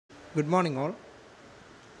Good morning, all.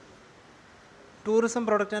 Tourism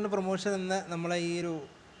product and promotion എന്ന നമ്മളെ ഈ ഒരു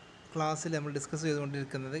ക്ലാസ്സിൽ നമ്മൾ ഡിസ്കസ്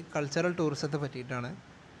ചെയ്തുകൊണ്ടിരിക്കുന്നത് കൾച്ചറൽ ടൂറിസത്തെ പറ്റിയിട്ടാണ്.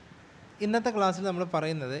 ഇന്നത്തെ ക്ലാസ്സിൽ നമ്മൾ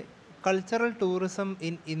പറയുന്നത് കൾച്ചറൽ ടൂറിസം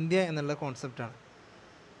ഇൻ ഇന്ത്യ എന്നുള്ള കോൺസെപ്റ്റാണ്.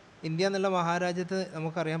 ഇന്ത്യ എന്നുള്ള മഹാരാജ്യത്ത്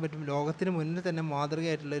നമുക്കറിയാൻ പറ്റും, ലോകത്തിന് മുന്നിൽ തന്നെ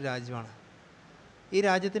മാതൃകയായിട്ടുള്ളൊരു രാജ്യമാണ്. ഈ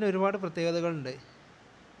രാജ്യത്തിന് ഒരുപാട് പ്രത്യേകതകളുണ്ട്.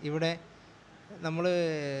 ഇവിടെ നമ്മൾ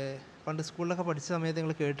പണ്ട് സ്കൂളിലൊക്കെ പഠിച്ച സമയത്ത്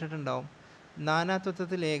നിങ്ങൾ കേട്ടിട്ടുണ്ടാവും,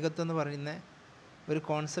 നാനാത്വത്തിൽ ഏകത്വം എന്ന് പറയുന്ന ഒരു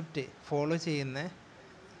കോൺസെപ്റ്റ് ഫോളോ ചെയ്യുന്ന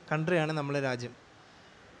കൺട്രിയാണ് നമ്മളെ രാജ്യം.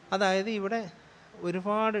 അതായത് ഇവിടെ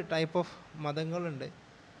ഒരുപാട് ടൈപ്പ് ഓഫ് മതങ്ങളുണ്ട്,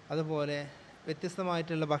 അതുപോലെ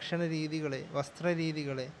വ്യത്യസ്തമായിട്ടുള്ള ഭക്ഷണ രീതികൾ,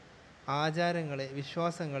 വസ്ത്രരീതികൾ, ആചാരങ്ങൾ,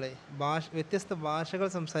 വിശ്വാസങ്ങൾ, വ്യത്യസ്ത ഭാഷകൾ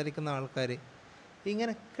സംസാരിക്കുന്ന ആൾക്കാർ,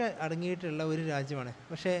 ഇങ്ങനെയൊക്കെ അടങ്ങിയിട്ടുള്ള ഒരു രാജ്യമാണ്.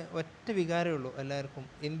 പക്ഷേ ഒറ്റ വികാരമേ ഉള്ളൂ എല്ലാവർക്കും,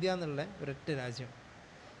 ഇന്ത്യ എന്നുള്ള ഒരൊറ്റ രാജ്യം.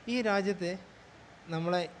 ഈ രാജ്യത്തെ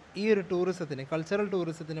നമ്മളെ ഈ ഒരു ടൂറിസത്തിന്, കൾച്ചറൽ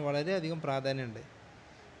ടൂറിസത്തിന് വളരെയധികം പ്രാധാന്യമുണ്ട്.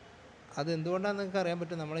 അതെന്തുകൊണ്ടാണെന്ന് നിങ്ങൾക്ക് അറിയാൻ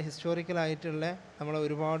പറ്റും. നമ്മളെ ഹിസ്റ്റോറിക്കലായിട്ടുള്ള നമ്മളെ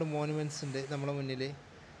ഒരുപാട് മോണുമെൻറ്റ്സ് ഉണ്ട് നമ്മളെ മുന്നിൽ.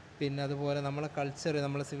 പിന്നെ അതുപോലെ നമ്മളെ കൾച്ചർ,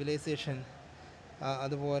 നമ്മളെ സിവിലൈസേഷൻ,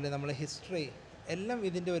 അതുപോലെ നമ്മളെ ഹിസ്റ്ററി എല്ലാം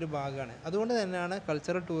ഇതിൻ്റെ ഒരു ഭാഗമാണ്. അതുകൊണ്ട് തന്നെയാണ്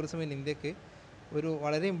കൾച്ചറൽ ടൂറിസം ഇൻ ഇന്ത്യക്ക് ഒരു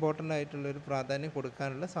വളരെ ഇമ്പോർട്ടൻ്റ് ആയിട്ടുള്ളൊരു പ്രാധാന്യം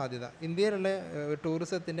കൊടുക്കാനുള്ള സാധ്യത. ഇന്ത്യയിലുള്ള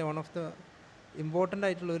ടൂറിസത്തിൻ്റെ വൺ ഓഫ് ദ ഇമ്പോർട്ടൻ്റ്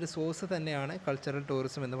ആയിട്ടുള്ള ഒരു സോഴ്സ് തന്നെയാണ് കൾച്ചറൽ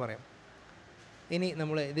ടൂറിസം എന്ന് പറയാം. ഇനി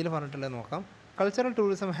നമ്മൾ ഇതിൽ പറഞ്ഞിട്ടുള്ളത് നോക്കാം. Cultural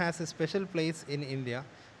tourism has A special place in India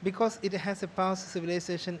because it has a past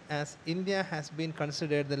civilization, as India has been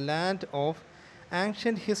considered the land of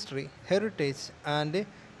ancient history, heritage and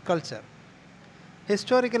culture.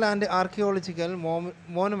 Historical and archaeological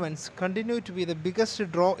monuments continue to be the biggest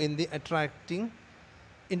draw in the attracting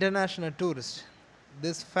international tourists.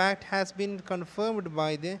 This fact has been confirmed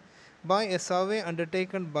by a survey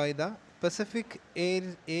undertaken by the Pacific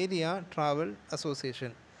Area Travel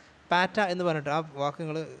Association. പാറ്റ എന്ന് പറഞ്ഞിട്ട് ആ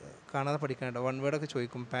വാക്കുകൾ കാണാതെ പഠിക്കാനുണ്ട്. One വേർഡൊക്കെ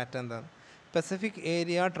ചോദിക്കും പാറ്റ എന്താണ്. Pacific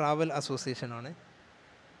area travel അസോസിയേഷനാണ്.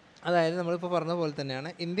 അതായത് നമ്മളിപ്പോൾ പറഞ്ഞ പോലെ തന്നെയാണ്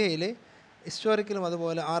ഇന്ത്യയിൽ ഹിസ്റ്റോറിക്കലും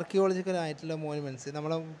അതുപോലെ ആർക്കിയോളജിക്കലായിട്ടുള്ള മോണുമെൻറ്റ്സ്,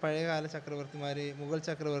 നമ്മളെ പഴയകാല ചക്രവർത്തിമാർ, മുഗൾ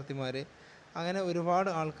ചക്രവർത്തിമാർ, അങ്ങനെ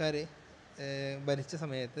ഒരുപാട് ആൾക്കാർ ഭരിച്ച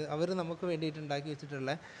സമയത്ത് അവർ നമുക്ക് വേണ്ടിയിട്ട് ഉണ്ടാക്കി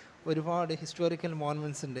വെച്ചിട്ടുള്ള ഒരുപാട് ഹിസ്റ്റോറിക്കൽ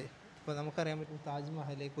മോണുമെൻറ്റ്സ് ഉണ്ട്. ഇപ്പോൾ നമുക്കറിയാൻ പറ്റും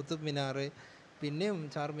താജ്മഹൽ, കുത്തുബ് മിനാർ, പിന്നെയും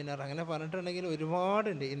ചാർമിനാർ, അങ്ങനെ പറഞ്ഞിട്ടുണ്ടെങ്കിൽ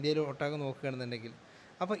ഒരുപാടുണ്ട് ഇന്ത്യയിൽ ഒട്ടാകെ നോക്കുകയാണെന്നുണ്ടെങ്കിൽ.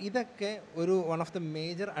 അപ്പോൾ ഇതൊക്കെ ഒരു one of the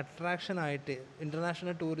major അട്രാക്ഷനായിട്ട്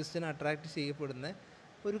international ടൂറിസ്റ്റിനെ attract ചെയ്യപ്പെടുന്ന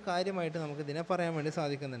ഒരു കാര്യമായിട്ട് നമുക്കിതിനെ പറയാൻ വേണ്ടി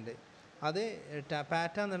സാധിക്കുന്നുണ്ട്. അത്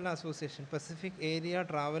പാറ്റ എന്നുള്ള association, Pacific area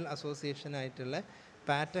travel association ആയിട്ടുള്ള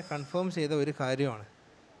പാറ്റ കൺഫേം ചെയ്ത ഒരു കാര്യമാണ്.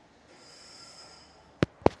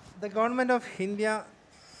 The government of India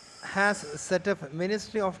has set up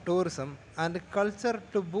Ministry of Tourism and Culture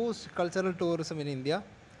to boost cultural tourism in India.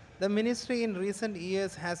 The ministry in recent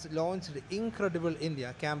years has launched Incredible India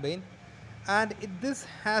campaign, and this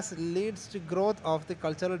has leads to growth of the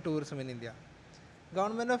cultural tourism in India.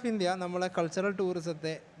 Government of India നമ്മളെ cultural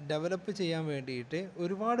ടൂറിസത്തെ develop ചെയ്യാൻ വേണ്ടിയിട്ട്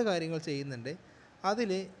ഒരുപാട് കാര്യങ്ങൾ ചെയ്യുന്നുണ്ട്.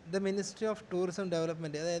 അതിൽ the ministry of tourism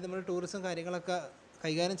development, അതായത് നമ്മൾ tourism കാര്യങ്ങളൊക്കെ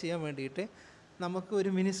കൈകാര്യം ചെയ്യാൻ വേണ്ടിയിട്ട് നമുക്ക് ഒരു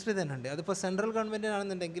മിനിസ്ട്രി തന്നെ ഉണ്ട്. അതിപ്പോൾ സെൻട്രൽ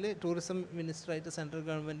ഗവൺമെൻറ്റിനാണെന്നുണ്ടെങ്കിൽ ടൂറിസം മിനിസ്റ്ററായിട്ട് സെൻട്രൽ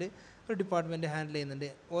ഗവൺമെൻറ് ഒരു ഡിപ്പാർട്ട്മെൻറ്റ് ഹാൻഡിൽ ചെയ്യുന്നുണ്ട്.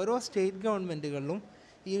 ഓരോ സ്റ്റേറ്റ് ഗവൺമെൻറ്റുകളിലും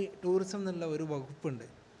ഈ ടൂറിസം എന്നുള്ള ഒരു വകുപ്പുണ്ട്.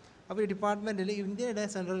 അപ്പോൾ ഈ ഡിപ്പാർട്ട്മെൻറ്റിൽ ഇന്ത്യയുടെ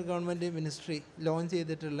സെൻട്രൽ ഗവൺമെൻറ് മിനിസ്ട്രി ലോഞ്ച്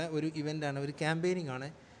ചെയ്തിട്ടുള്ള ഒരു ഇവൻ്റാണ്, ഒരു ക്യാമ്പയിനിങ് ആണ്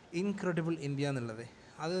ഇൻക്രെഡിബിൾ ഇന്ത്യ എന്നുള്ളത്.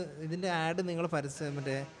 അത് ഇതിൻ്റെ ആഡ് നിങ്ങൾ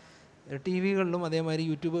മറ്റേ ടി വികളിലും അതേമാതിരി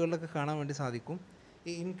യൂട്യൂബുകളിലൊക്കെ കാണാൻ വേണ്ടി സാധിക്കും.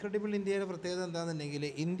 ഈ ഇൻക്രെഡിബിൾ ഇന്ത്യയുടെ പ്രത്യേകത എന്താണെന്നുണ്ടെങ്കിൽ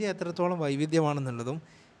ഇന്ത്യ എത്രത്തോളം വൈവിധ്യമാണെന്നുള്ളതും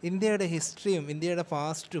ഇന്ത്യയുടെ ഹിസ്റ്ററിയും ഇന്ത്യയുടെ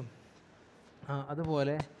പാസ്റ്റും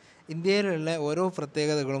അതുപോലെ ഇന്ത്യയിലുള്ള ഓരോ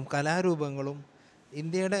പ്രത്യേകതകളും കലാരൂപങ്ങളും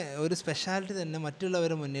ഇന്ത്യയുടെ ഒരു സ്പെഷ്യാലിറ്റി തന്നെ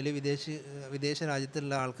മറ്റുള്ളവരുടെ മുന്നിൽ, വിദേശ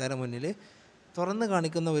രാജ്യത്തുള്ള ആൾക്കാരുടെ മുന്നിൽ തുറന്ന്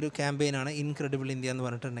കാണിക്കുന്ന ഒരു ക്യാമ്പയിനാണ് ഇൻക്രെഡിബിൾ ഇന്ത്യ എന്ന്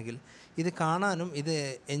പറഞ്ഞിട്ടുണ്ടെങ്കിൽ. ഇത് കാണാനും ഇത്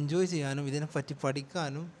എൻജോയ് ചെയ്യാനും ഇതിനെപ്പറ്റി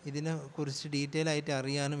പഠിക്കാനും ഇതിനെക്കുറിച്ച് ഡീറ്റെയിൽ ആയിട്ട്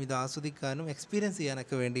അറിയാനും ഇത് ആസ്വദിക്കാനും എക്സ്പീരിയൻസ്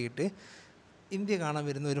ചെയ്യാനൊക്കെ വേണ്ടിയിട്ട് ഇന്ത്യ കാണാൻ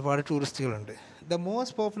വരുന്ന ഒരുപാട് ടൂറിസ്റ്റുകളുണ്ട്. The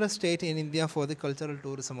most popular state in India for the cultural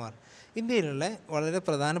tourism R, ഇന്ത്യയിലുള്ള വളരെ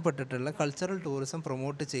പ്രധാനപ്പെട്ടിട്ടുള്ള കൾച്ചറൽ ടൂറിസം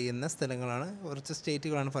പ്രൊമോട്ട് ചെയ്യുന്ന സ്ഥലങ്ങളാണ്, കുറച്ച്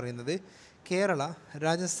സ്റ്റേറ്റുകളാണ് പറയുന്നത്. കേരള,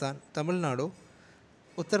 രാജസ്ഥാൻ, തമിഴ്നാടു,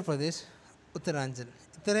 ഉത്തർപ്രദേശ്, ഉത്തരാഞ്ചൽ.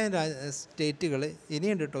 ഇത്രയും സ്റ്റേറ്റുകൾ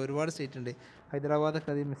ഇനിയുണ്ട് കേട്ടോ, ഒരുപാട് സ്റ്റേറ്റ് ഉണ്ട്.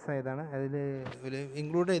 ഹൈദരാബാദൊക്കെ അതിൽ മിസ്സായതാണ്, അതിൽ ഒരു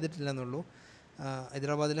ഇൻക്ലൂഡ് ചെയ്തിട്ടില്ല എന്നുള്ളൂ.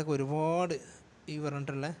 ഹൈദരാബാദിലൊക്കെ ഒരുപാട് ഈ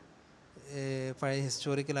പറഞ്ഞിട്ടുള്ള പഴയ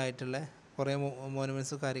ഹിസ്റ്റോറിക്കലായിട്ടുള്ള കുറേ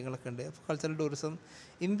മോണുമെൻറ്റ്സും കാര്യങ്ങളൊക്കെ ഉണ്ട്. അപ്പോൾ കൾച്ചറൽ ടൂറിസം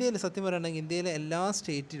ഇന്ത്യയിൽ സത്യം പറയുകയാണെങ്കിൽ ഇന്ത്യയിലെ എല്ലാ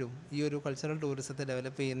സ്റ്റേറ്റിലും ഈ ഒരു കൾച്ചറൽ ടൂറിസത്തെ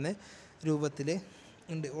ഡെവലപ്പ് ചെയ്യുന്ന രൂപത്തിൽ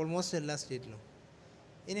ഉണ്ട്, ഓൾമോസ്റ്റ് എല്ലാ സ്റ്റേറ്റിലും.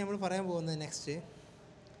 ഇനി നമ്മൾ പറയാൻ പോകുന്നത് നെക്സ്റ്റ്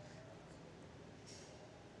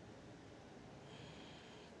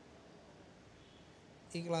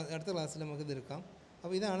അടുത്ത ക്ലാസ്സിൽ നമുക്ക് ഇതെടുക്കാം.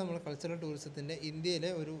 അപ്പോൾ ഇതാണ് നമ്മൾ കൾച്ചറൽ ടൂറിസത്തിൻ്റെ ഇന്ത്യയിലെ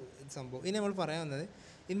ഒരു സംഭവം. ഇനി നമ്മൾ പറയാൻ വന്നത്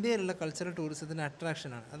ഇന്ത്യയിലുള്ള കൾച്ചറൽ ടൂറിസത്തിൻ്റെ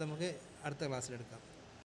അട്രാക്ഷനാണ്. അത് നമുക്ക് അടുത്ത ക്ലാസ്സിലെടുക്കാം.